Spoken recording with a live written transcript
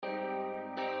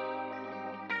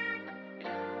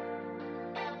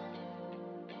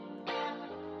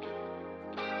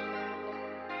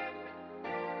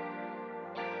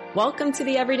Welcome to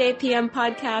the Everyday PM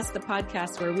podcast, the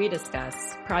podcast where we discuss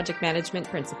project management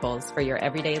principles for your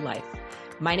everyday life.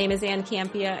 My name is Ann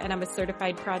Campia, and I'm a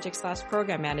certified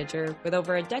project/program manager with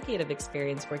over a decade of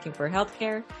experience working for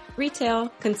healthcare, retail,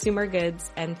 consumer goods,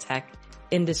 and tech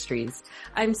industries.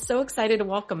 I'm so excited to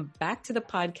welcome back to the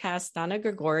podcast Donna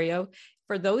Gregorio.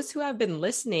 For those who have been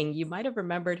listening, you might have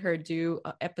remembered her do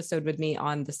an episode with me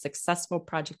on The Successful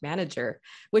Project Manager,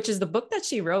 which is the book that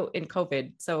she wrote in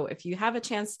COVID. So if you have a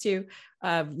chance to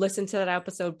listen to that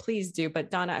episode, please do.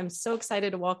 But Donna, I'm so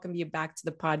excited to welcome you back to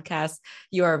the podcast.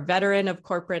 You are a veteran of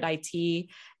corporate IT,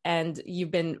 and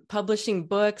you've been publishing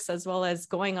books as well as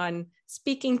going on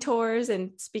speaking tours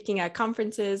and speaking at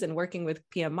conferences and working with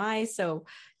PMI. So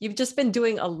you've just been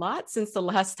doing a lot since the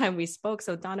last time we spoke.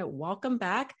 So Donna, welcome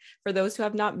back. For those who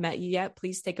have not met you yet,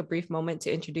 please take a brief moment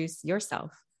to introduce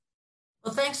yourself.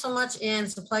 Well, thanks so much, Ann.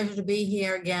 It's a pleasure to be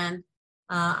here again.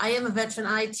 I am a veteran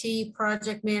IT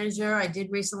project manager. I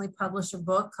did recently publish a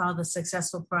book called The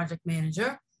Successful Project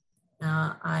Manager.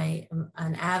 I am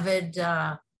an avid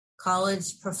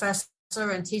college professor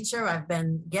and teacher. I've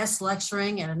been guest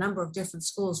lecturing at a number of different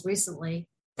schools recently.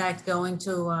 In fact, going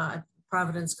to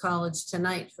Providence College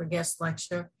tonight for guest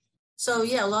lecture. So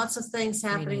yeah, lots of things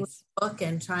happening with the book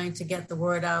and trying to get the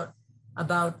word out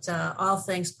about all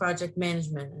things project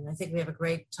management. And I think we have a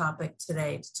great topic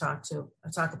today to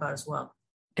talk about as well.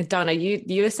 And Donna,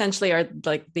 you essentially are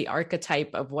like the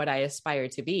archetype of what I aspire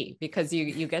to be, because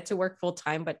you get to work full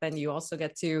time, but then you also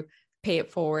get to pay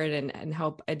it forward and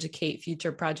help educate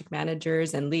future project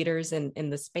managers and leaders in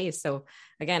the space. So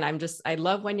again, I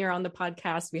love when you're on the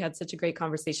podcast. We had such a great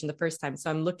conversation the first time. So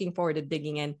I'm looking forward to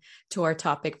digging in to our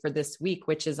topic for this week,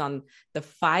 which is on the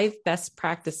 5 best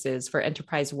practices for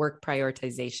enterprise work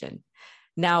prioritization.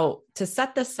 Now, to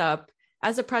set this up,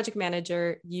 as a project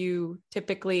manager, you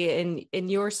typically in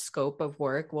your scope of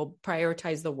work will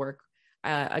prioritize the work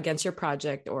against your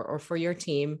project or for your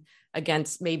team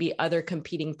against maybe other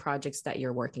competing projects that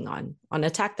you're working on a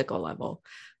tactical level.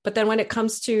 But then when it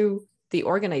comes to the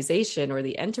organization or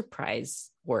the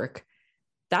enterprise work,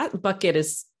 that bucket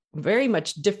is very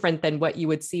much different than what you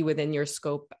would see within your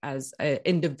scope as an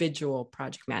individual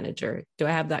project manager. Do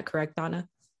I have that correct, Donna?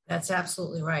 That's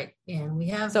absolutely right. And we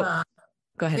have, go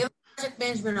ahead. We have a project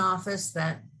management office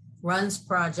that runs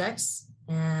projects,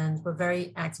 and we're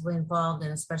very actively involved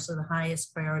in especially the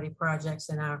highest priority projects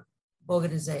in our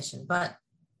organization. But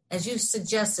as you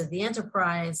suggested, the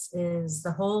enterprise is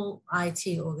the whole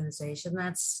IT organization.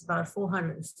 That's about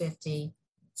 450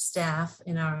 staff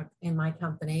in my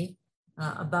company,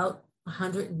 about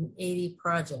 180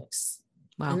 projects.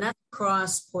 Wow. And that's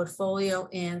across portfolio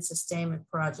and sustainment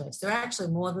projects. There are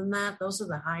actually more than that. Those are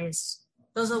the highest.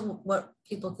 Those are what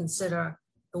people consider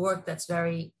the work that's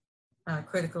very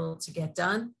critical to get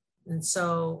done. And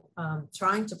so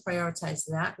trying to prioritize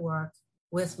that work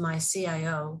with my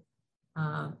CIO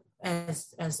as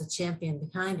the champion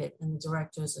behind it, and the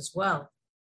directors as well.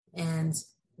 And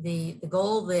the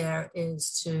goal there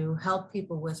is to help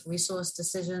people with resource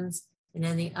decisions and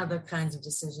any other kinds of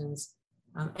decisions.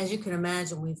 As you can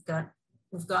imagine, we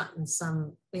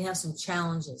have some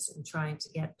challenges in trying to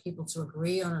get people to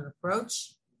agree on an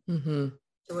approach, to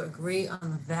agree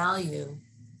on the value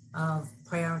of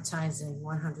prioritizing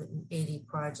 180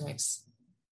 projects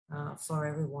for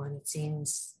everyone. It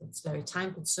seems it's very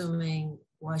time consuming.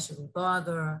 Why should we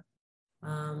bother?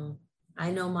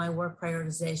 I know my work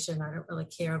prioritization. I don't really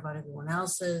care about everyone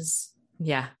else's.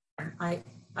 Yeah. I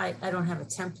don't have a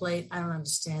template. I don't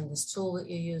understand this tool that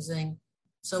you're using.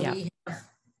 So we have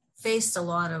faced a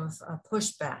lot of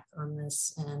pushback on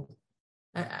this. And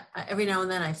every now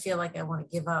and then I feel like I want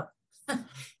to give up.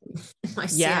 My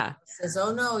CIO says,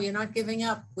 "Oh no, you're not giving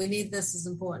up. We need this is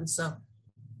important." So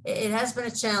it has been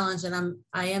a challenge, and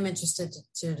I am interested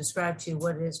to describe to you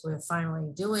what it is we're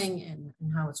finally doing and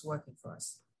how it's working for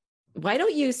us. Why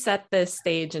don't you set the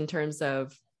stage in terms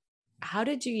of how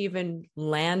did you even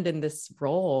land in this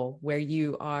role where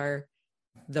you are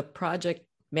the project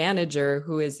manager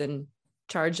who is in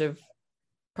charge of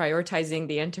prioritizing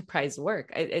the enterprise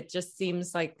work? It just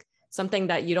seems like something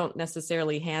that you don't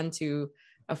necessarily hand to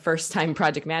a first-time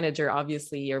project manager.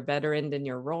 Obviously, you're veteran in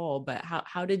your role, but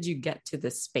how did you get to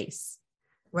this space?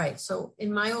 Right. So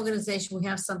in my organization, we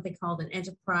have something called an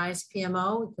enterprise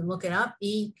PMO. You can look it up,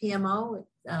 ePMO.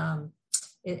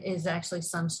 It is actually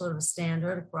some sort of a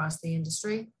standard across the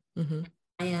industry. Mm-hmm.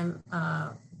 I am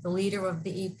the leader of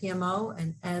the ePMO,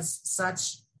 and as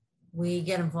such, we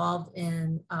get involved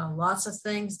in lots of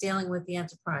things dealing with the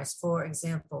enterprise. For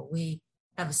example, we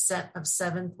have a set of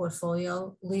 7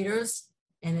 portfolio leaders,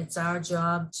 and it's our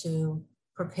job to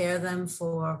prepare them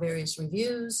for various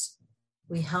reviews.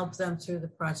 We help them through the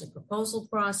project proposal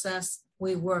process.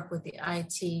 We work with the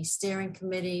IT steering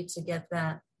committee to get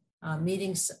that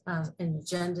meetings and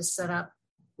agenda set up.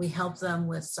 We help them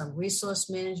with some resource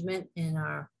management in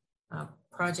our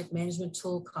project management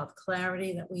tool called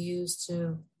Clarity that we use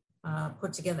to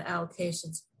put together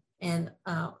allocations. And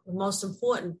the most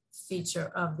important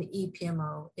feature of the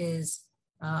EPMO is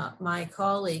my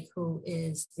colleague, who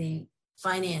is the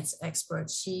finance expert.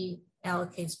 She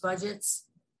allocates budgets,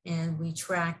 and we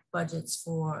track budgets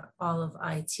for all of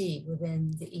IT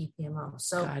within the EPMO.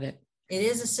 So Got it. It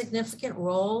is a significant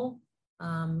role.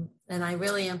 And I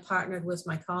really am partnered with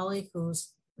my colleague,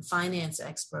 who's the finance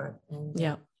expert.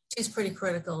 And she's pretty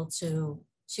critical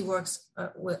she works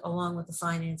along with the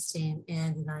finance team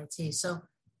and in IT. So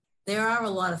there are a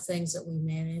lot of things that we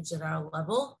manage at our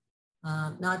level,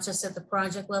 not just at the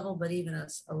project level, but even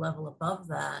a level above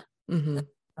that,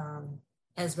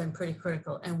 has been pretty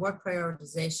critical. And work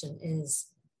prioritization is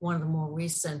one of the more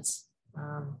recent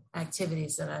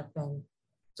activities that I've been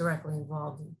directly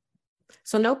involved in.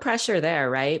 So no pressure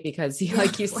there, right? Because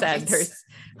like you said, there's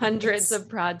hundreds of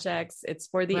projects. It's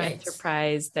for the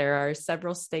enterprise. There are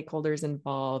several stakeholders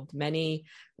involved, many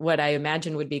what I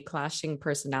imagine would be clashing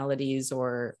personalities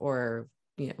or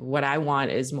what I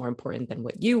want is more important than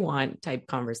what you want type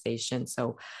conversation.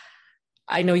 So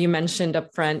I know you mentioned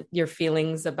upfront your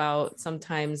feelings about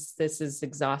sometimes this is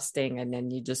exhausting and then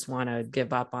you just want to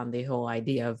give up on the whole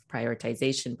idea of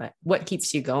prioritization, but what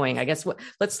keeps you going? I guess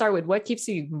let's start with what keeps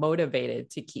you motivated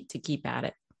to keep at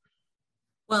it?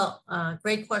 Well,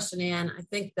 great question, Ann. I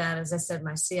think that, as I said,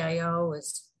 my CIO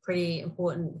is pretty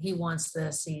important. He wants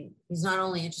this. He's not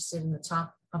only interested in the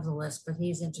top of the list, but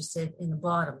he's interested in the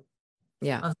bottom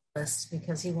of the list,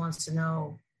 because he wants to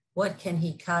know what can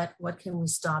he cut, what can we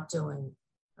stop doing.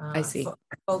 I see.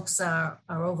 Folks are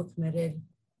overcommitted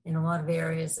in a lot of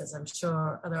areas, as I'm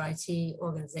sure other IT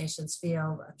organizations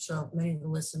feel. I'm sure many of the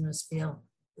listeners feel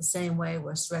the same way.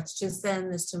 We're stretched too thin.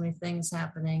 There's too many things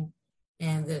happening,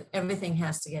 and that everything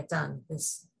has to get done.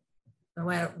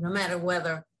 No matter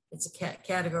whether it's a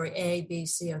category A, B,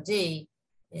 C, or D,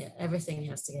 everything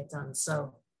has to get done.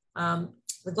 So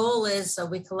the goal is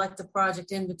we collect the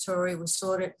project inventory, we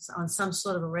sort it on some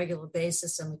sort of a regular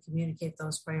basis, and we communicate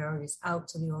those priorities out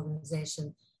to the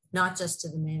organization, not just to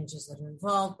the managers that are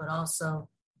involved, but also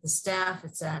the staff.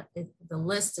 The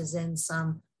list is in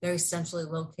some very centrally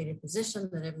located position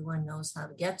that everyone knows how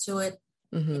to get to it.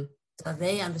 So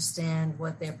they understand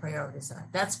what their priorities are.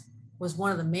 That was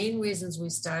one of the main reasons we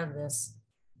started this.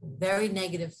 Very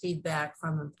negative feedback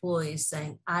from employees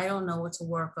saying, I don't know what to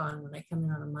work on when I come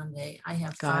in on a Monday. I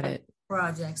have 5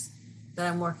 projects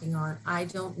that I'm working on. I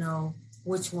don't know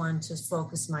which one to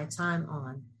focus my time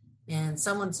on. And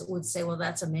someone would say, well,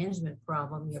 that's a management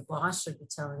problem. Your boss should be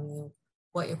telling you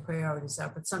what your priorities are.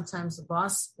 But sometimes the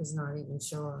boss is not even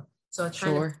sure. So it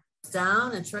kind of goes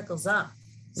down and trickles up.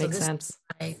 So Makes sense.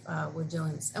 We're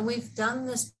doing this. And we've done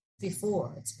this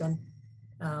before. It's been,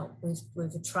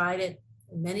 we've tried it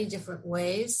in many different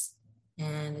ways,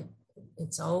 and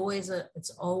it's always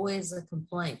a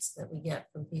complaint that we get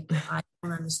from people. I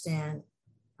don't understand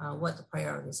what the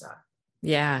priorities are.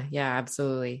 Yeah,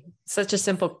 absolutely. Such a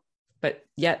simple but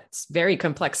yet very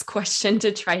complex question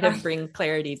to try to bring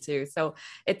clarity to. So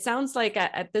it sounds like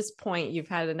at this point you've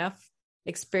had enough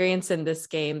experience in this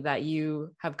game that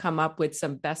you have come up with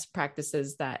some best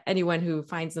practices that anyone who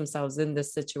finds themselves in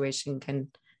this situation can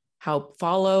help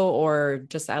follow, or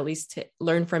just at least to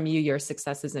learn from you, your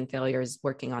successes and failures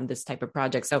working on this type of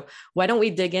project. So why don't we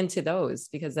dig into those?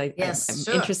 Because I'm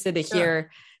interested to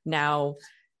hear now,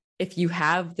 if you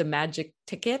have the magic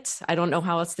ticket. I don't know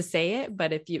how else to say it,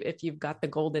 but if you've got the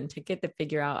golden ticket to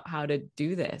figure out how to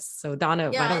do this. So Donna,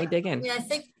 why don't we dig in? I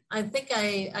think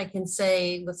I can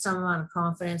say with some amount of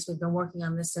confidence, we've been working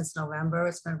on this since November.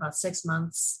 It's been about 6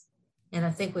 months. And I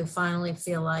think we finally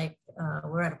feel like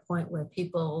we're at a point where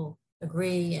people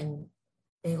agree and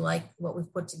they like what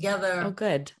we've put together. Oh,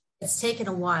 good. It's taken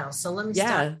a while. So let me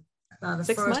start.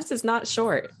 6 months is not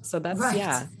short. So that's,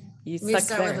 you let me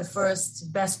start with the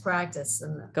first best practice.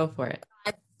 And go for it.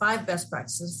 5 best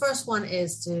practices. The first one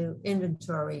is to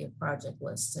inventory your project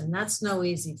list. And that's no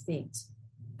easy feat.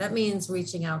 That means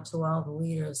reaching out to all the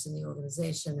leaders in the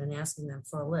organization and asking them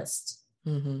for a list.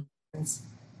 And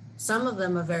some of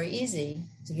them are very easy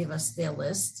to give us their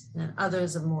list, and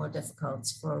others are more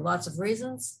difficult for lots of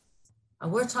reasons.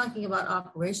 We're talking about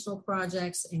operational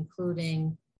projects,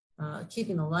 including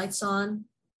keeping the lights on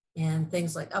and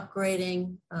things like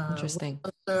upgrading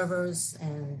servers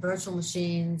and virtual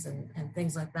machines and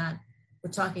things like that.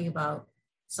 We're talking about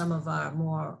some of our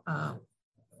more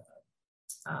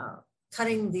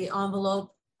cutting the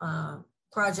envelope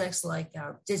projects like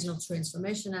our digital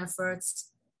transformation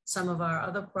efforts, some of our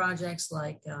other projects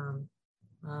like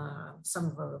some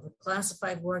of our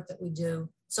classified work that we do.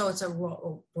 So it's a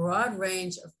broad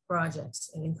range of projects.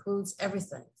 It includes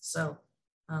everything. So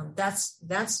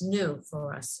that's new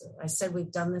for us. I said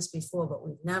we've done this before, but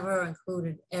we've never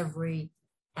included every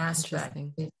aspect.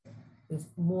 We've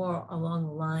more along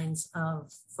the lines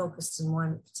of focused in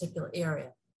one particular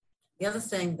area. The other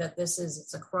thing that this is,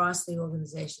 it's across the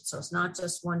organization. So it's not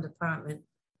just one department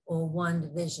or one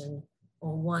division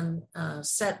or one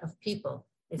set of people.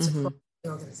 It's across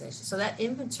the organization. So that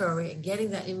inventory and getting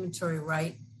that inventory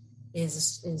right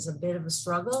is a bit of a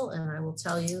struggle. And I will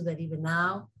tell you that even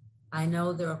now, I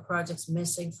know there are projects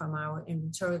missing from our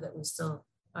inventory that we still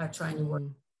are trying to work.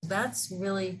 That's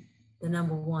really the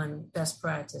number one best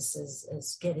practice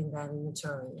is getting that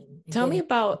inventory. Tell me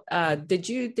about, did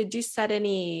you set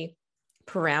any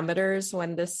parameters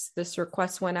when this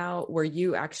request went out? Were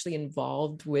you actually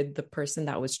involved with the person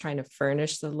that was trying to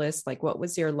furnish the list? Like, what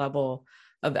was your level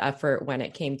of effort when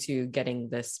it came to getting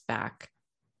this back?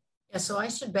 Yeah, so I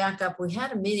should back up. We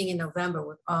had a meeting in November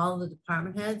with all the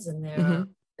department heads, and there are,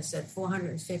 I said,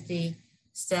 450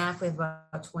 staff. We have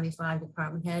about 25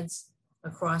 department heads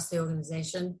across the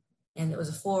organization. And it was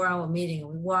a 4-hour meeting.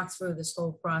 And we walked through this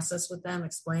whole process with them,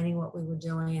 explaining what we were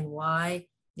doing and why,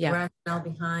 the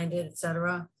rationale behind it, et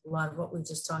cetera. A lot of what we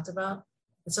just talked about.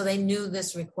 And so they knew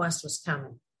this request was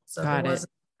coming. So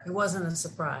it wasn't a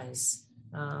surprise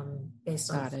based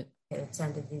on they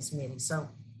attended these meetings. So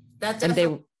that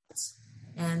definitely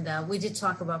and we did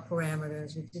talk about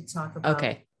parameters. We did talk about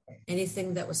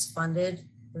anything that was funded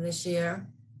for this year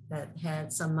that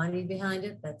had some money behind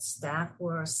it that staff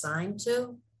were assigned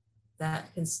to.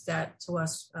 That to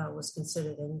us was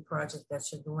considered any project that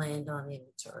should land on the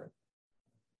inventory.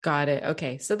 Got it.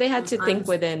 Okay, so they had to think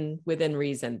within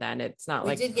reason. Then it's not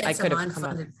like did get I could have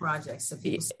unfunded projects. So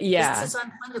people say, this is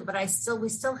unfunded, but we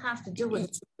still have to do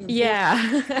it.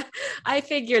 Yeah, I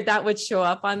figured that would show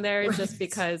up on there just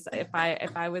because if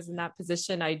I was in that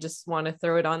position, I just want to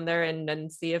throw it on there and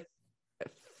then see if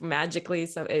magically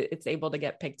so it's able to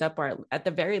get picked up, or at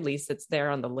the very least, it's there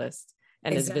on the list.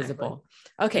 And is visible.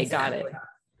 Okay, got it.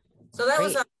 So that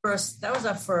was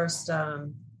our first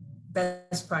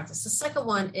best practice. The second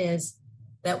one is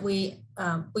that we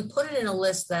put it in a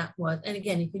list that was, and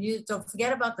again, you could don't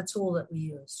forget about the tool that we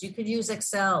used. You could use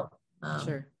Excel.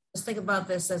 Sure. Just think about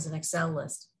this as an Excel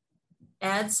list.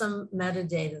 Add some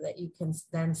metadata that you can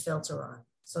then filter on.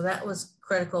 So that was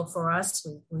critical for us.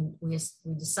 We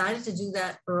decided to do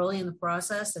that early in the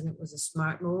process, and it was a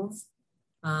smart move.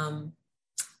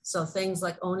 So things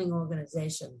like owning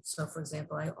organization. So for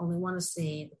example, I only want to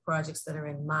see the projects that are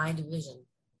in my division.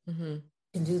 You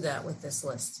can do that with this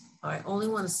list. Or I only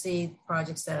want to see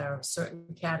projects that are a certain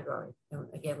category. And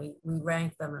again, we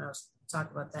rank them, and I'll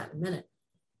talk about that in a minute.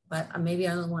 But maybe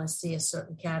I only want to see a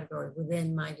certain category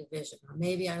within my division. Or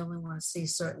maybe I only want to see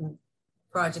certain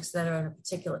projects that are in a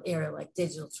particular area like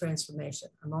digital transformation.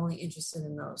 I'm only interested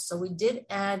in those. So we did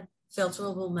add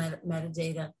filterable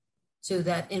metadata to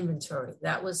that inventory.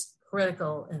 That was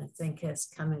critical, and I think has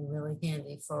come in really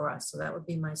handy for us. So that would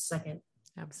be my second.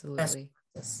 Absolutely.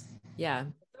 Best yeah.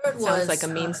 It sounds like a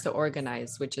means to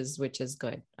organize, which is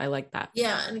good. I like that.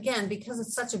 Yeah. And again, because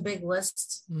it's such a big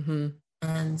list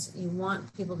and you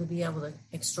want people to be able to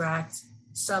extract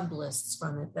sub lists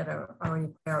from it that are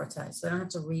already prioritized. So they don't have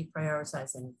to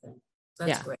reprioritize anything. So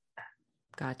that's great.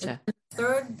 Gotcha. And the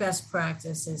third best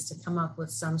practice is to come up with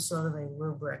some sort of a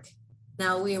rubric.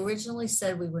 Now, we originally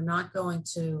said we were not going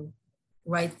to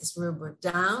write this rubric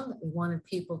down. We wanted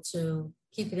people to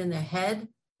keep it in their head,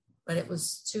 but it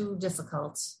was too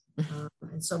difficult.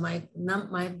 And so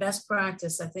my best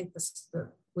practice, I think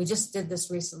we just did this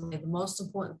recently. The most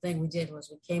important thing we did was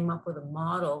we came up with a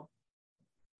model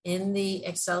in the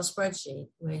Excel spreadsheet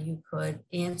where you could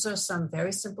answer some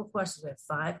very simple questions. We have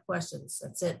 5 questions.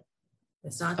 That's it.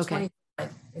 It's not 25.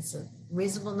 It's a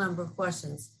reasonable number of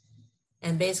questions.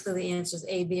 And basically the answer is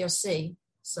A, B, or C.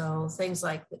 So things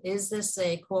like, is this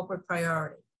a corporate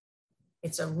priority?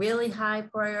 It's a really high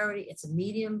priority, it's a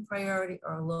medium priority,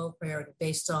 or a low priority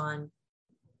based on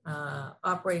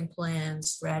operating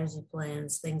plans, strategy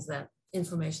plans,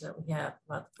 information that we have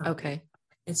about the company. Okay.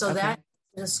 And so that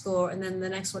is a score. And then the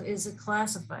next one, is it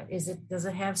classified? Does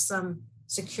it have some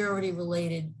security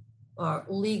related or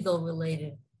legal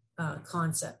related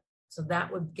concept? So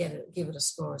that would give it a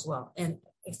score as well. And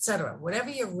etc. Whatever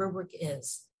your rubric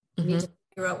is, you need to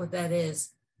figure out what that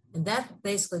is. And that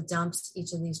basically dumps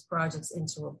each of these projects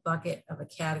into a bucket of a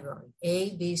category,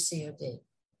 A, B, C, or D.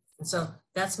 And so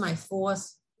that's my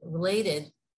fourth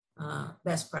related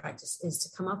best practice, is to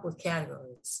come up with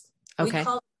categories. We Okay.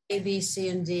 call them A, B, C,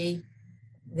 and D.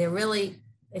 They're really,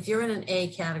 if you're in an A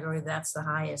category, that's the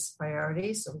highest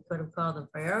priority. So we could have called them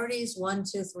priorities 1,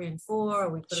 2, 3, and 4. Or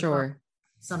we could have called Sure.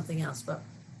 something else, but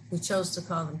we chose to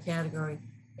call them category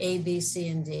A, B, C,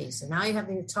 and D. So now you have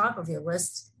the top of your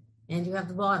list and you have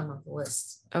the bottom of the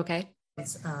list. Okay.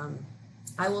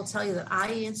 I will tell you that I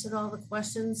answered all the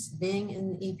questions. Being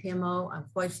in the EPMO, I'm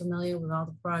quite familiar with all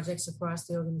the projects across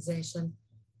the organization,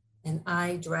 and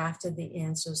I drafted the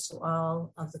answers to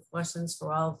all of the questions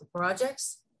for all of the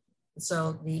projects.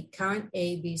 So the current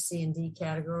A, B, C, and D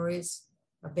categories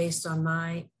are based on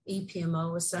my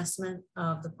EPMO assessment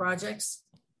of the projects.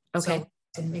 Okay.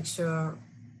 So to make sure,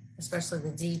 especially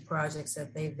the D projects,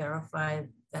 that they verified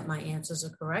that my answers are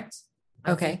correct.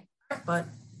 Okay. But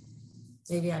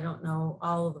maybe I don't know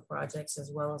all of the projects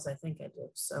as well as I think I do.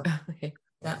 So Okay.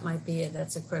 that might be it.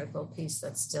 That's a critical piece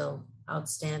that's still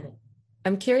outstanding.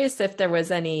 I'm curious if there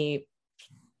was any,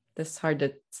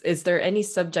 is there any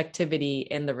subjectivity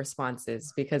in the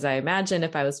responses? Because I imagine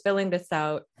if I was filling this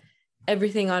out,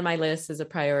 everything on my list is a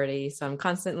priority. So I'm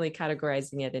constantly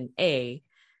categorizing it in A,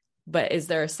 but is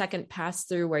there a second pass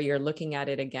through where you're looking at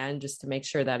it again, just to make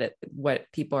sure that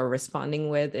what people are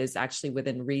responding with is actually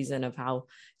within reason of how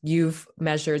you've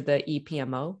measured the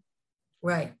EPMO?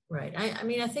 Right. I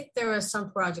mean, I think there are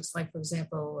some projects, like, for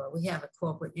example, we have a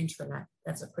corporate intranet.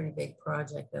 That's a pretty big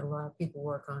project that a lot of people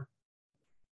work on.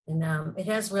 And it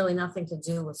has really nothing to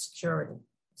do with security.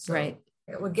 So right.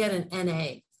 It would get an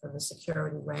NA for the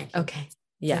security ranking. Okay.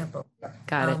 Yeah. Example.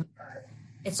 Got it.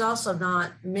 It's also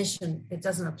not mission. It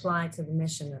doesn't apply to the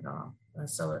mission at all.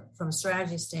 So from a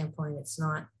strategy standpoint, it's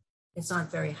not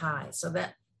very high. So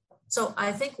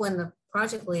I think when the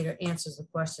project leader answers the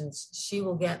questions, she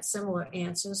will get similar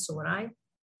answers to what I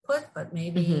put, but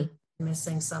maybe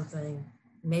missing something.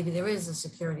 Maybe there is a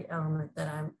security element that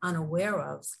I'm unaware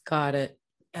of. Got it.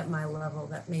 At my level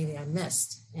that maybe I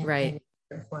missed in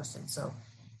the question. So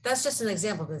that's just an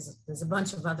example. There's a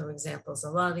bunch of other examples.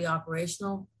 A lot of the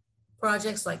operational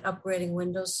projects, like upgrading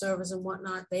Windows servers and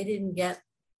whatnot, they didn't get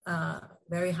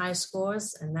very high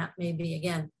scores. And that may be,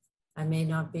 again, I may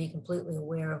not be completely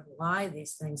aware of why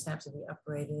these things have to be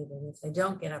upgraded. And if they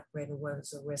don't get upgraded, what is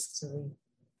the risk to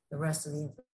the rest of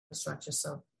the infrastructure?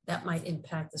 So that might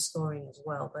impact the scoring as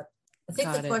well. But I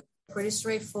think the question is pretty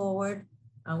straightforward.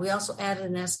 We also added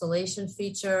an escalation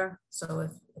feature. So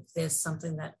if there's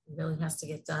something that really has to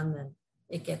get done, then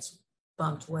it gets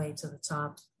bumped way to the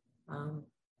top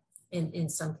in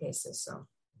some cases. So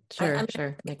sure.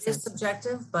 Makes sense. It's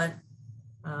subjective, but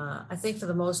I think for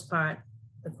the most part,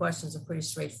 the questions are pretty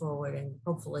straightforward, and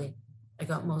hopefully I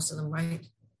got most of them right.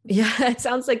 Yeah, it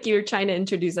sounds like you're trying to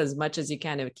introduce as much as you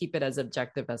can to keep it as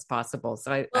objective as possible.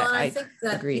 So I think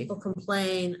that agree. People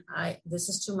complain, this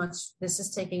is too much, this is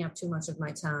taking up too much of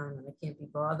my time and I can't be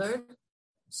bothered.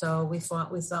 So we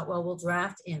thought, well, we'll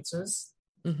draft answers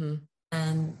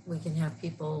and we can have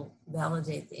people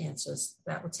validate the answers.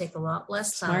 That would take a lot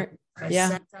less time. Smart. I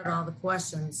sent out all the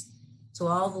questions to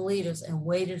all the leaders and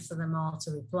waited for them all to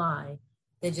reply.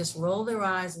 They just roll their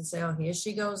eyes and say, oh, here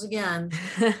she goes again,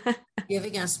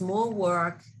 giving us more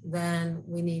work than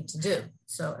we need to do.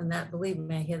 So, and that, believe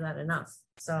me, I hear that enough.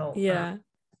 So yeah,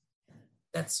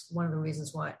 that's one of the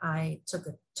reasons why I took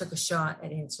a shot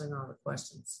at answering all the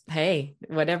questions. Hey,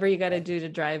 whatever you got to do to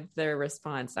drive their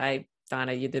response.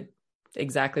 Donna, you did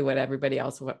exactly what everybody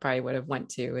else probably would have went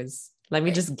to is, let me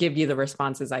just give you the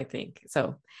responses, I think.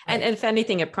 So, and if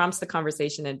anything, it prompts the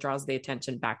conversation and draws the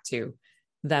attention back to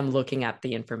them looking at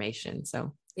the information.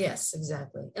 So yes,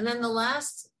 exactly. And then the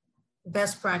last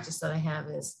best practice that I have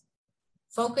is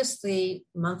focus the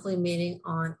monthly meeting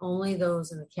on only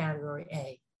those in the category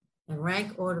A and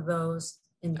rank order those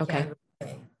in the category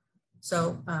A.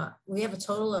 So we have a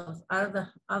total of out of the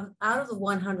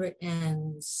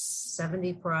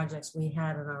 170 projects we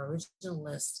had on our original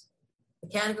list, the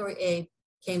category A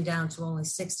came down to only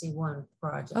 61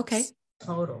 projects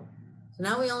total. So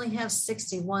now we only have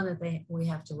 61 that we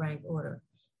have to rank order.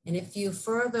 And if you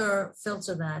further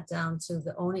filter that down to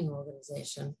the owning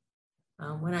organization,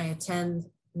 when I attend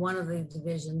one of the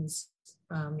division's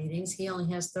meetings, he only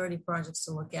has 30 projects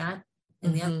to look at,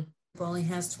 and the other group only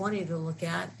has 20 to look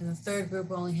at, and the third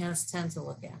group only has 10 to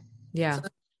look at. Yeah. So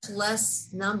there's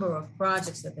less number of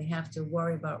projects that they have to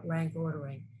worry about rank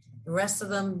ordering. The rest of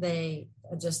them, they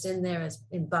are just in there as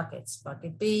in buckets,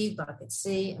 bucket B, bucket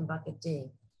C, and bucket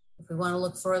D. If we want to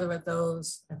look further at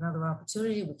those, another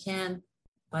opportunity, we can,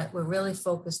 but we're really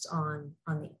focused on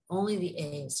only the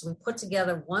A's. So we put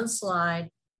together one slide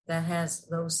that has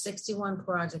those 61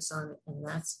 projects on it, and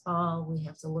that's all we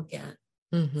have to look at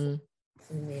for the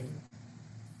meeting.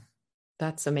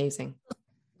 That's amazing.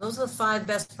 Those are the 5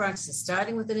 best practices,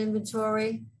 starting with an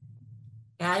inventory,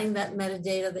 adding that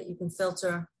metadata that you can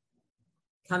filter,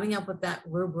 coming up with that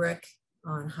rubric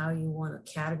on how you want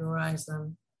to categorize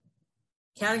them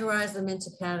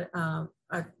into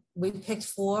we picked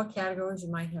 4 categories.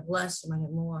 You might have less, you might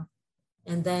have more,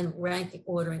 and then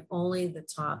ordering only the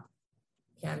top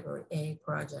category A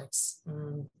projects,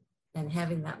 and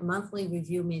having that monthly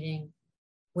review meeting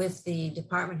with the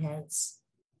department heads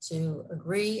to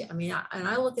agree. I mean,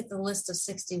 I look at the list of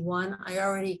 61, I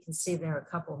already can see there are a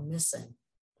couple missing.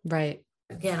 Right.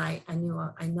 Again, I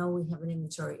know we have an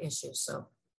inventory issue. So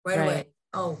right away,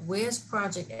 oh, where's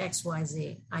project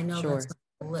XYZ? I know that's on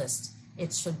the list.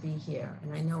 It should be here.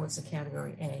 And I know it's a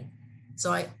category A.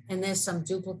 So and there's some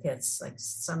duplicates, like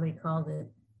somebody called it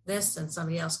this and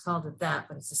somebody else called it that,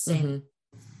 but it's the same.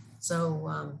 Mm-hmm.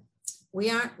 So we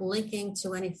aren't linking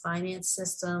to any finance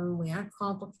system. We aren't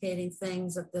complicating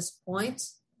things at this point.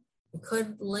 We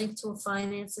could link to a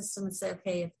finance system and say,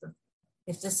 okay,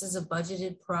 if this is a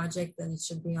budgeted project, then it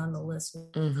should be on the list. We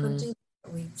could do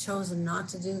that. We've chosen not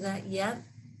to do that yet.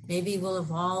 Maybe we'll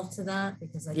evolve to that,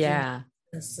 because I think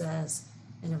this as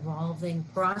an evolving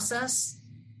process.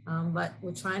 But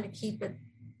we're trying to keep it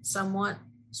somewhat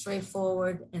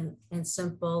straightforward and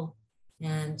simple,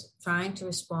 and trying to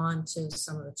respond to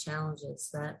some of the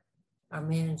challenges that our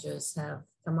managers have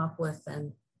come up with.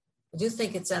 And I do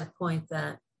think it's at a point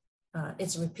that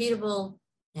it's repeatable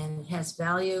and it has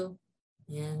value.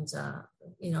 And,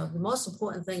 the most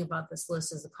important thing about this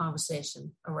list is the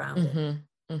conversation around it.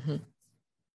 Mm-hmm.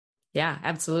 Yeah,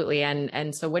 absolutely.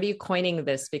 And so what are you coining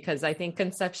this? Because I think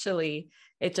conceptually,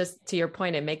 it just, to your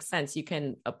point, it makes sense. You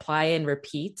can apply and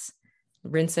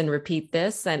rinse and repeat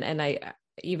this. And I,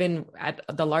 even at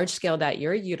the large scale that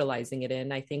you're utilizing it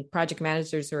in, I think project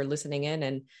managers who are listening in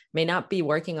and may not be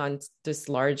working on this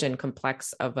large and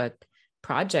complex of a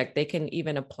project, they can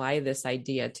even apply this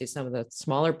idea to some of the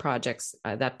smaller projects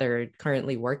that they're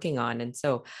currently working on. And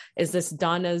so is this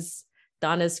Donna's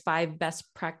 5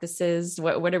 best practices?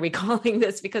 What are we calling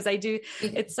this? Because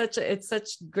it's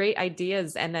such great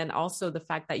ideas. And then also the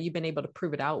fact that you've been able to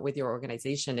prove it out with your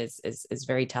organization is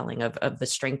very telling of the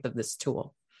strength of this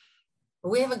tool.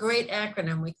 We have a great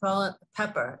acronym. We call it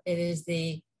PEPPER. It is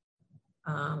the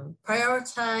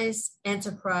Prioritize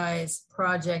Enterprise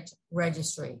Project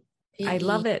Registry. I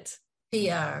love it.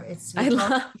 PR. I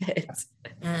love it.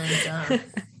 And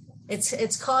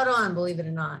it's caught on, believe it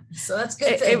or not. So that's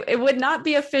good. It would not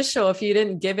be official if you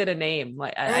didn't give it a name.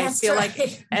 Like I feel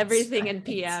like everything in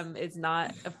PM is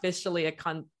not officially a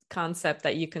concept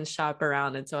that you can shop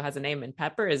around, and so it has a name. And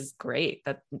Pepper is great.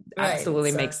 That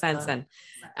absolutely makes sense. And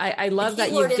I love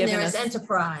that you've given us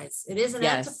enterprise. It is an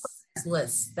enterprise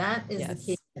list. That is the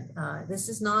key. This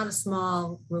is not a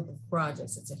small group of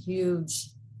projects. It's a huge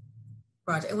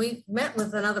project. And we met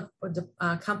with another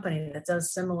company that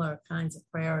does similar kinds of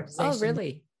prioritization. Oh,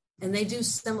 really? And they do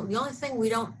similar. The only thing we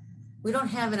don't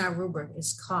have in our rubric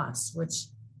is costs, which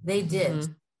they did.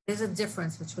 Mm-hmm. There's a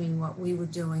difference between what we were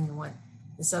doing and what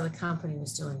this other company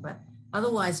was doing, but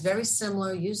otherwise very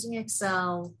similar, using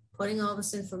Excel, putting all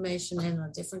this information in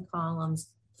on different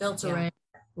columns, filtering,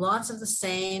 lots of the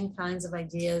same kinds of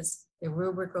ideas. The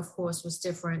rubric, of course, was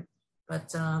different,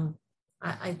 but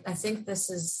I think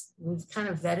we've kind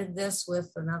of vetted this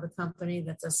with another company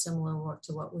that does similar work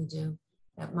to what we do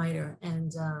at MITRE.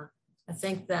 And I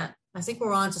think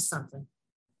we're on to something.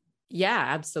 Yeah,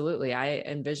 absolutely. I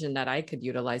envisioned that I could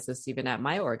utilize this even at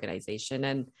my organization.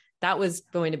 And that was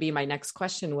going to be my next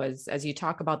question was, as you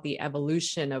talk about the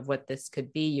evolution of what this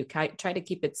could be, you try to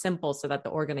keep it simple so that the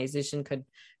organization could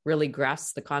really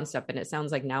grasp the concept. And it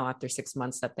sounds like now after 6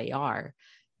 months that they are.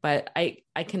 But I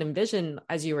can envision,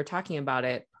 as you were talking about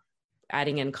it,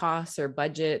 adding in costs or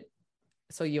budget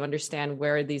so you understand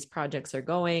where these projects are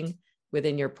going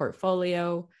within your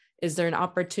portfolio. Is there an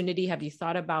opportunity? Have you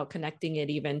thought about connecting it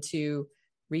even to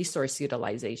resource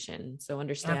utilization? So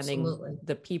understanding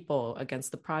the people against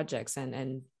the projects.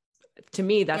 And to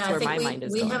me, that's where my mind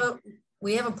is going.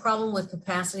 We have a problem with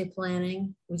capacity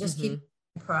planning. We just keep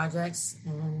projects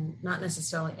and not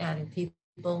necessarily adding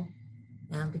people.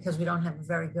 Because we don't have a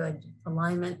very good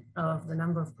alignment of the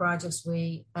number of projects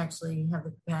we actually have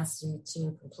the capacity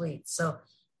to complete. So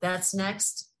that's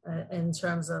next in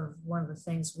terms of one of the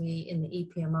things we in the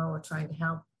EPMO are trying to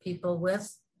help people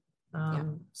with.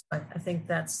 So I think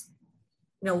that's,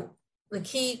 the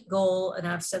key goal, and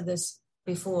I've said this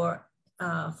before,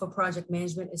 for project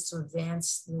management is to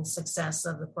advance the success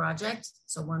of the project.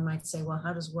 So one might say, well,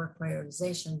 how does work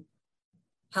prioritization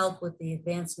help with the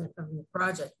advancement of your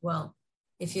project? Well,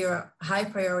 if you're a high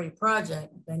priority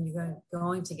project, then you're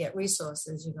going to get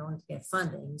resources, you're going to get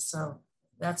funding. So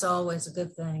that's always a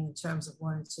good thing in terms of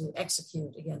wanting to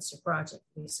execute against your project,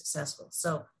 be successful.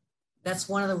 So that's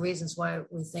one of the reasons why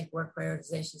we think work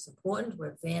prioritization is important.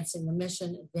 We're advancing the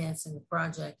mission, advancing the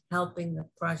project, helping the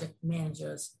project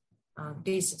managers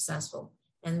be successful.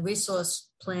 And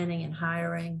resource planning and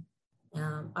hiring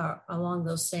are along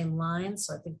those same lines.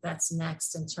 So I think that's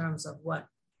next in terms of what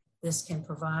this can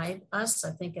provide us.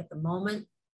 I think at the moment,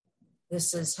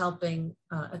 this is helping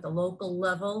at the local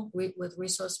level with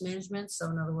resource management.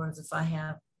 So in other words, if I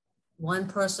have one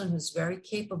person who's very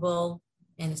capable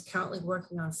and is currently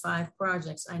working on 5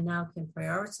 projects, I now can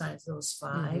prioritize those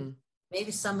 5. Mm-hmm.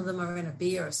 Maybe some of them are in a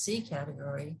B or a C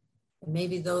category, and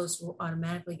maybe those will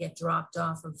automatically get dropped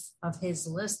off of his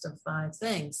list of 5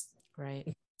 things. Right.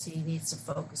 Because he needs to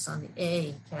focus on the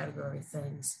A category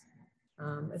things.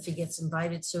 If he gets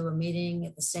invited to a meeting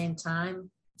at the same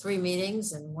time, 3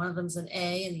 meetings, and one of them's an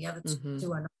A and the other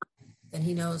 2 are not, then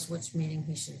he knows which meeting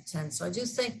he should attend. So I do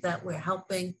think that we're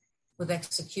helping with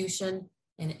execution.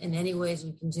 And in any ways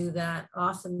we can do that.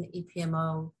 Often the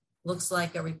EPMO looks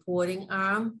like a reporting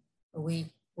arm.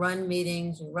 We run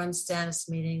meetings, we run status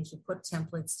meetings, we put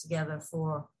templates together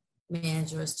for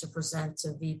managers to present to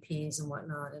VPs and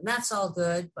whatnot. And that's all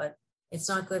good, but it's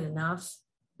not good enough.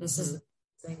 This is the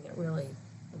thing that really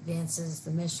advances the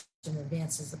mission,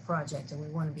 advances the project. And we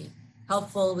want to be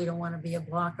helpful. We don't want to be a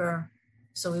blocker.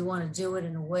 So we want to do it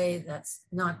in a way that's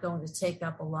not going to take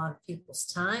up a lot of people's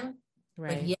time,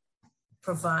 but yet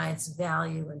provides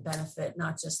value and benefit,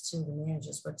 not just to the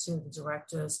managers, but to the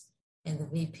directors and the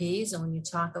VPs. And when you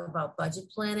talk about budget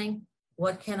planning,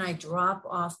 what can I drop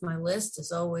off my list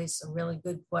is always a really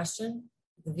good question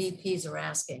the VPs are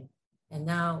asking. And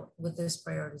now with this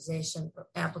prioritization,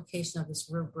 application of this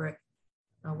rubric,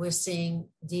 we're seeing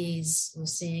Ds, we're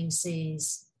seeing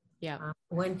Cs. Yeah.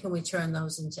 When can we turn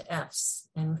those into Fs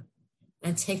and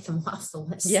take them off the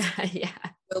list? Yeah.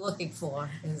 We're looking for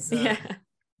is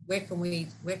where can we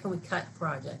cut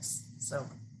projects? So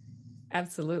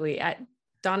absolutely.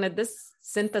 Donna, this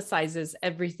synthesizes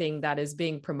everything that is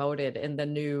being promoted in the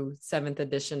new 7th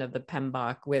edition of the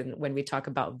PMBOK when we talk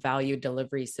about value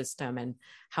delivery system and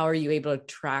how are you able to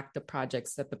track the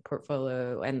projects at the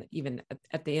portfolio and even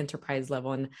at the enterprise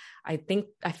level. And I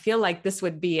feel like this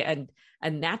would be a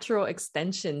natural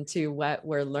extension to what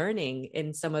we're learning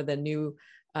in some of the new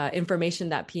information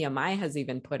that PMI has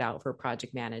even put out for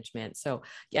project management. So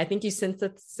yeah, I think you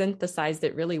synthesized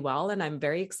it really well. And I'm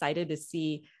very excited to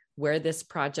see where this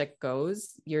project goes.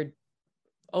 You're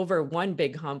over one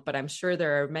big hump, but I'm sure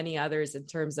there are many others in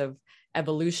terms of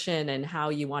evolution and how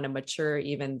you want to mature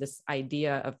even this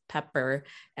idea of Pepper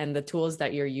and the tools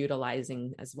that you're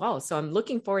utilizing as well. So I'm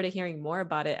looking forward to hearing more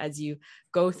about it as you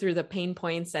go through the pain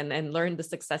points and learn the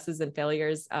successes and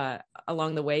failures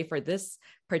along the way for this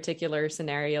particular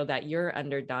scenario that you're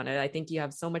under, Donna. I think you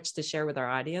have so much to share with our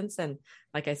audience. And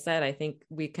like I said, I think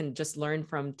we can just learn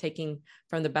from taking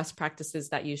from the best practices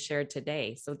that you shared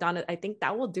today. So Donna, I think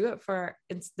that will do it for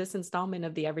this installment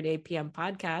of the Everyday PM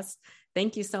podcast.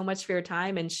 Thank you so much for your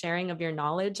time and sharing of your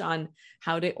knowledge on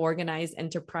how to organize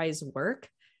enterprise work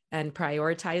and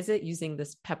prioritize it using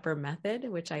this Pepper method,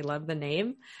 which I love the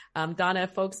name. Donna,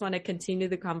 if folks want to continue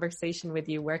the conversation with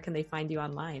you, where can they find you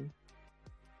online?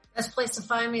 Best place to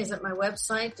find me is at my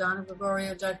website,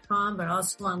 donnagregorio.com, but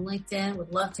also on LinkedIn.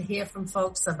 Would love to hear from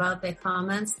folks about their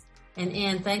comments. And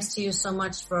Ann, thanks to you so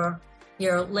much for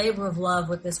your labor of love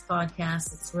with this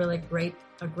podcast. It's really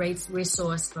a great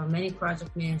resource for many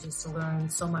project managers to learn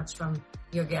so much from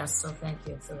your guests. So thank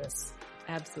you for this.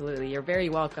 Absolutely. You're very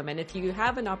welcome. And if you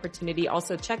have an opportunity,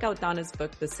 also check out Donna's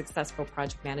book, The Successful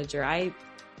Project Manager. I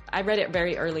read it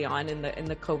very early on in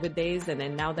the COVID days. And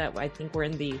then now that I think we're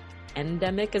in the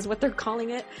endemic is what they're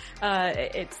calling it.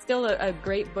 It's still a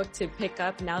great book to pick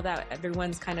up now that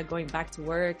everyone's kind of going back to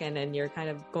work and then you're kind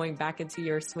of going back into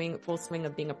your full swing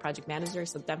of being a project manager.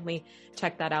 So definitely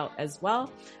check that out as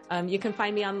well. You can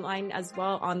find me online as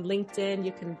well on LinkedIn.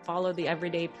 You can follow the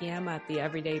Everyday PM at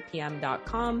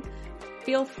theeverydaypm.com.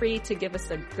 Feel free to give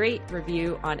us a great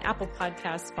review on Apple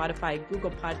Podcasts, Spotify, Google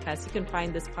Podcasts. You can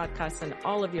find this podcast on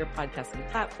all of your podcasting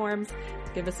platforms.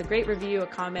 Give us a great review, a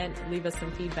comment, leave us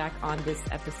some feedback on this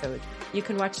episode. You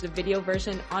can watch the video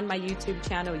version on my YouTube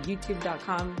channel,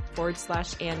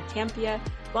 youtube.com/Ann Campia.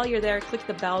 While you're there, click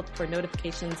the bell for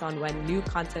notifications on when new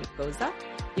content goes up.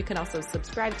 You can also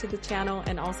subscribe to the channel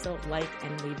and also like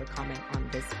and leave a comment on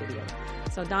this video.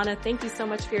 So Donna, thank you so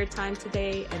much for your time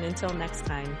today. And until next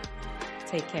time,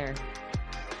 take care.